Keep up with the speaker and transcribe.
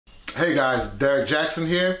Hey guys, Derrick Jaxn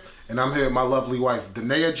here, and I'm here with my lovely wife,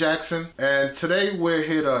 Derrick Jaxn. And today we're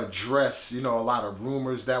here to address, a lot of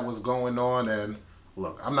rumors that was going on. And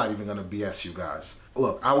look, I'm not even gonna BS you guys.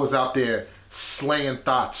 Look, I was out there slaying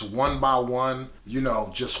thoughts one by one,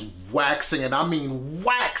 just waxing, and I mean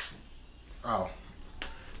wax. Oh,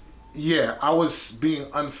 yeah, I was being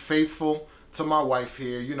unfaithful to my wife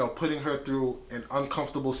here, putting her through in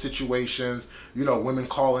uncomfortable situations, women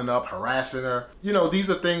calling up, harassing her. These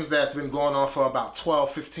are things that's been going on for about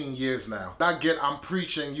 12, 15 years now. I'm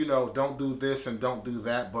preaching, don't do this and don't do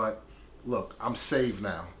that, but look, I'm saved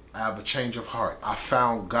now. I have a change of heart. I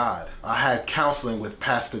found God. I had counseling with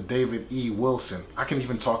Pastor David E. Wilson. I can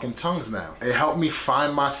even talk in tongues now. It helped me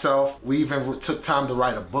find myself. We even took time to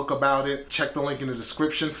write a book about it. Check the link in the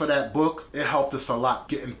description for that book. It helped us a lot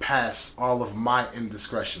getting past all of my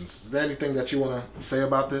indiscretions. Is there anything that you want to say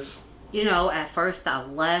about this? At first I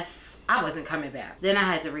left. I wasn't coming back. Then I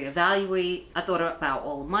had to reevaluate. I thought about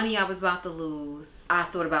all the money I was about to lose. I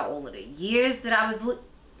thought about all of the years that I was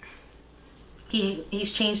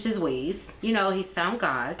He's changed his ways. He's found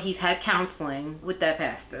God. He's had counseling with that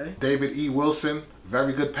pastor. David E. Wilson,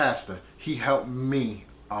 very good pastor. He helped me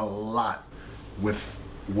a lot with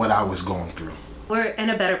what I was going through. We're in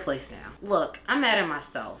a better place now. Look, I'm mad at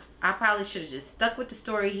myself. I probably should have just stuck with the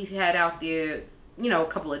story he had out there, a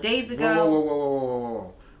couple of days ago.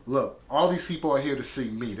 Whoa. Look, all these people are here to see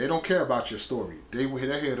me. They don't care about your story. They're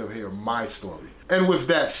here to hear my story. And with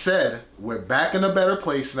that said, we're back in a better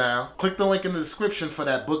place now. Click the link in the description for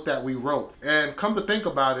that book that we wrote. And come to think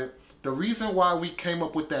about it, the reason why we came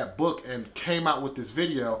up with that book and came out with this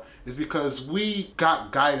video is because we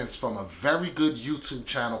got guidance from a very good YouTube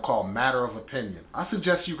channel called Matter of Opinion. I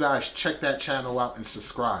suggest you guys check that channel out and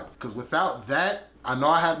subscribe, because without that, I know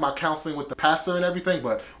I had my counseling with the pastor and everything,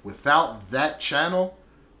 but without that channel,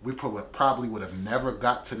 we probably would have never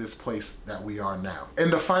got to this place that we are now.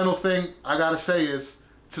 And the final thing I gotta say is,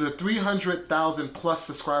 to the 300,000 plus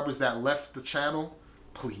subscribers that left the channel,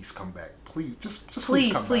 please come back. Please, just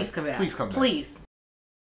please come back. Please come back. Please come back. Please.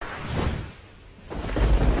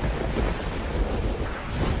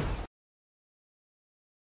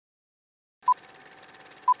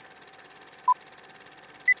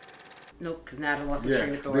 Nope, because now I lost my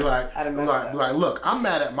train of thought. Be like, look, I'm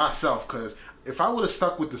mad at myself, because if I would have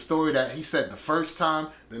stuck with the story that he said the first time,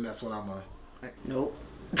 then that's when I'm a... Nope.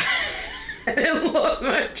 I didn't lose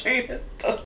my train of thought.